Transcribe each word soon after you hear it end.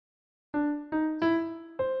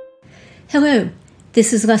Hello,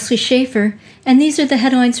 this is Leslie Schaefer, and these are the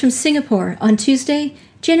headlines from Singapore on Tuesday,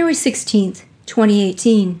 January 16th,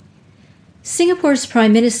 2018. Singapore's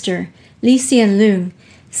Prime Minister, Lee Hsien Loong,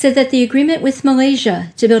 said that the agreement with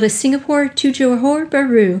Malaysia to build a Singapore to Johor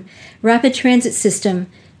Bahru rapid transit system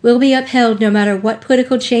will be upheld no matter what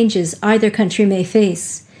political changes either country may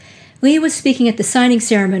face. Lee was speaking at the signing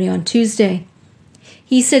ceremony on Tuesday.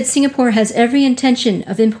 He said Singapore has every intention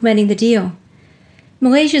of implementing the deal.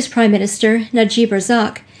 Malaysia's Prime Minister, Najib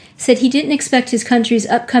Razak, said he didn't expect his country's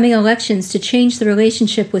upcoming elections to change the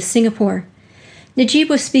relationship with Singapore. Najib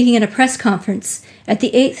was speaking at a press conference at the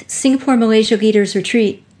 8th Singapore-Malaysia Leaders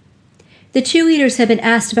Retreat. The two leaders have been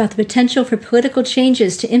asked about the potential for political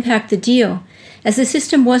changes to impact the deal, as the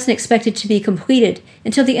system wasn't expected to be completed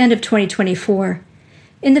until the end of 2024.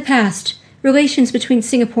 In the past, relations between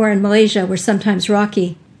Singapore and Malaysia were sometimes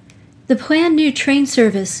rocky. The planned new train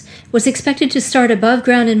service was expected to start above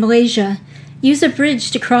ground in Malaysia, use a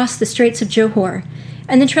bridge to cross the Straits of Johor,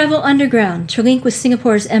 and then travel underground to link with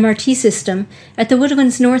Singapore's MRT system at the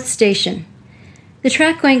Woodlands North Station. The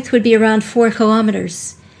track length would be around 4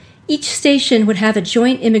 kilometers. Each station would have a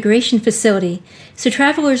joint immigration facility, so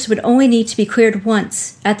travelers would only need to be cleared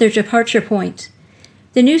once at their departure point.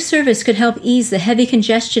 The new service could help ease the heavy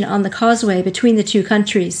congestion on the causeway between the two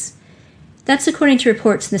countries. That's according to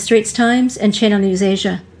reports in the Straits Times and Channel News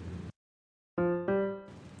Asia.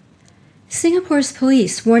 Singapore's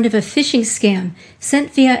police warned of a phishing scam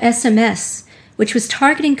sent via SMS, which was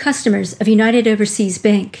targeting customers of United Overseas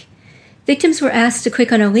Bank. Victims were asked to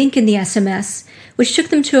click on a link in the SMS, which took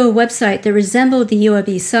them to a website that resembled the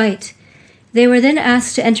UOB site. They were then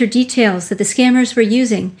asked to enter details that the scammers were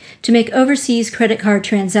using to make overseas credit card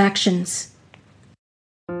transactions.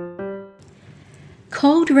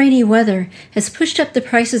 Cold, rainy weather has pushed up the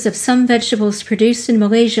prices of some vegetables produced in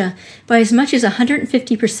Malaysia by as much as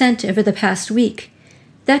 150% over the past week.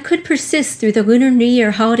 That could persist through the Lunar New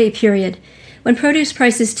Year holiday period, when produce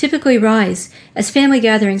prices typically rise as family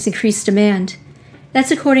gatherings increase demand. That's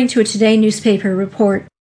according to a Today newspaper report.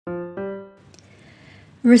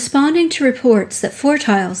 Responding to reports that floor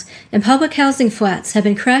tiles in public housing flats have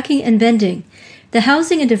been cracking and bending, the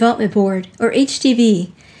Housing and Development Board, or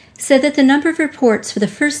HDB, said that the number of reports for the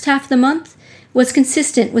first half of the month was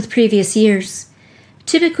consistent with previous years.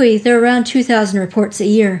 Typically, there are around 2,000 reports a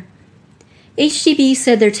year. HDB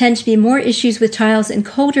said there tend to be more issues with tiles in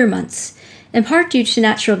colder months, in part due to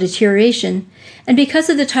natural deterioration, and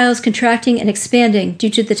because of the tiles contracting and expanding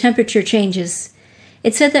due to the temperature changes.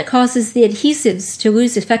 It said that causes the adhesives to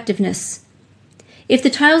lose effectiveness. If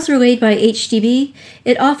the tiles were laid by HDB,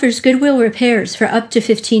 it offers goodwill repairs for up to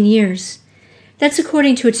 15 years. That's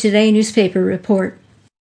according to a Today newspaper report.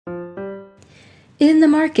 In the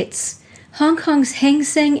markets, Hong Kong's Hang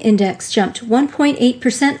Seng Index jumped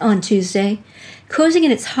 1.8% on Tuesday, closing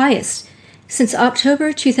at its highest since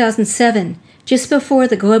October 2007, just before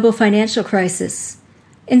the global financial crisis.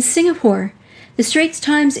 In Singapore, the Straits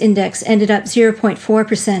Times Index ended up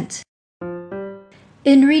 0.4%.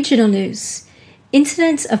 In regional news,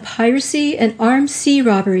 incidents of piracy and armed sea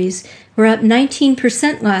robberies were up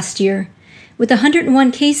 19% last year, with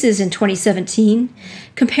 101 cases in 2017,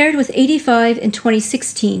 compared with 85 in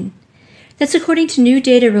 2016. That's according to new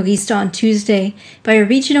data released on Tuesday by a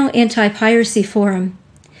regional anti-piracy forum.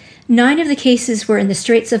 9 of the cases were in the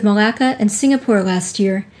Straits of Malacca and Singapore last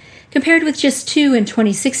year, compared with just 2 in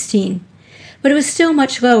 2016, but it was still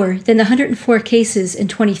much lower than the 104 cases in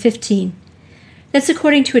 2015. That's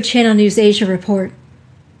according to a Channel News Asia report.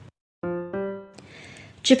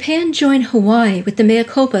 Japan joined Hawaii with the mea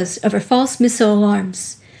culpas over false missile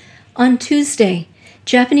alarms. On Tuesday,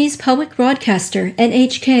 Japanese public broadcaster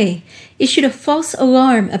NHK issued a false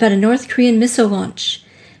alarm about a North Korean missile launch,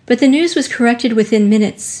 but the news was corrected within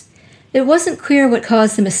minutes. It wasn't clear what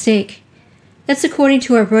caused the mistake. That's according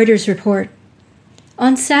to our Reuters report.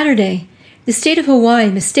 On Saturday, the state of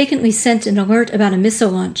Hawaii mistakenly sent an alert about a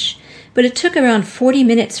missile launch, but it took around 40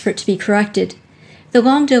 minutes for it to be corrected. The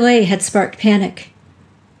long delay had sparked panic.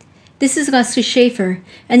 This is Leslie Schaefer,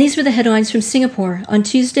 and these were the headlines from Singapore on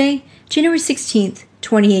Tuesday, January 16th,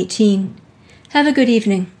 2018. Have a good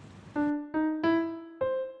evening.